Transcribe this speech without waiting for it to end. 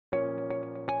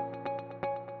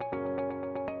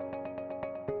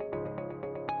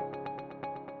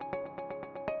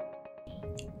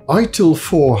ITIL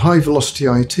 4 High Velocity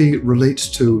IT relates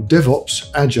to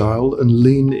DevOps, Agile and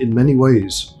Lean in many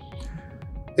ways.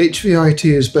 HVIT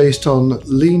is based on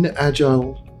Lean,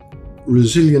 Agile,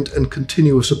 resilient and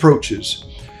continuous approaches.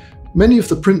 Many of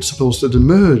the principles that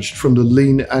emerged from the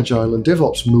Lean, Agile and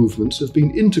DevOps movements have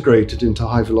been integrated into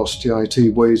High Velocity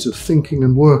IT ways of thinking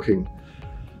and working.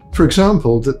 For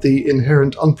example, that the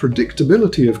inherent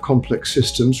unpredictability of complex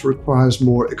systems requires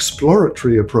more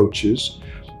exploratory approaches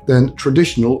than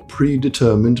traditional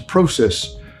predetermined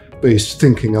process-based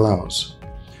thinking allows.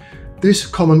 This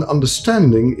common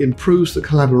understanding improves the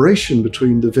collaboration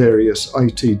between the various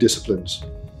IT disciplines.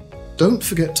 Don't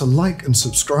forget to like and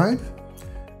subscribe.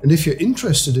 And if you're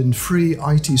interested in free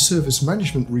IT service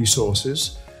management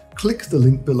resources, click the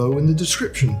link below in the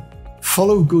description.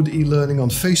 Follow Good e-Learning on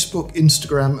Facebook,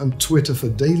 Instagram and Twitter for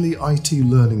daily IT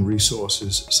learning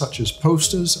resources such as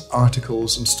posters,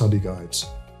 articles and study guides.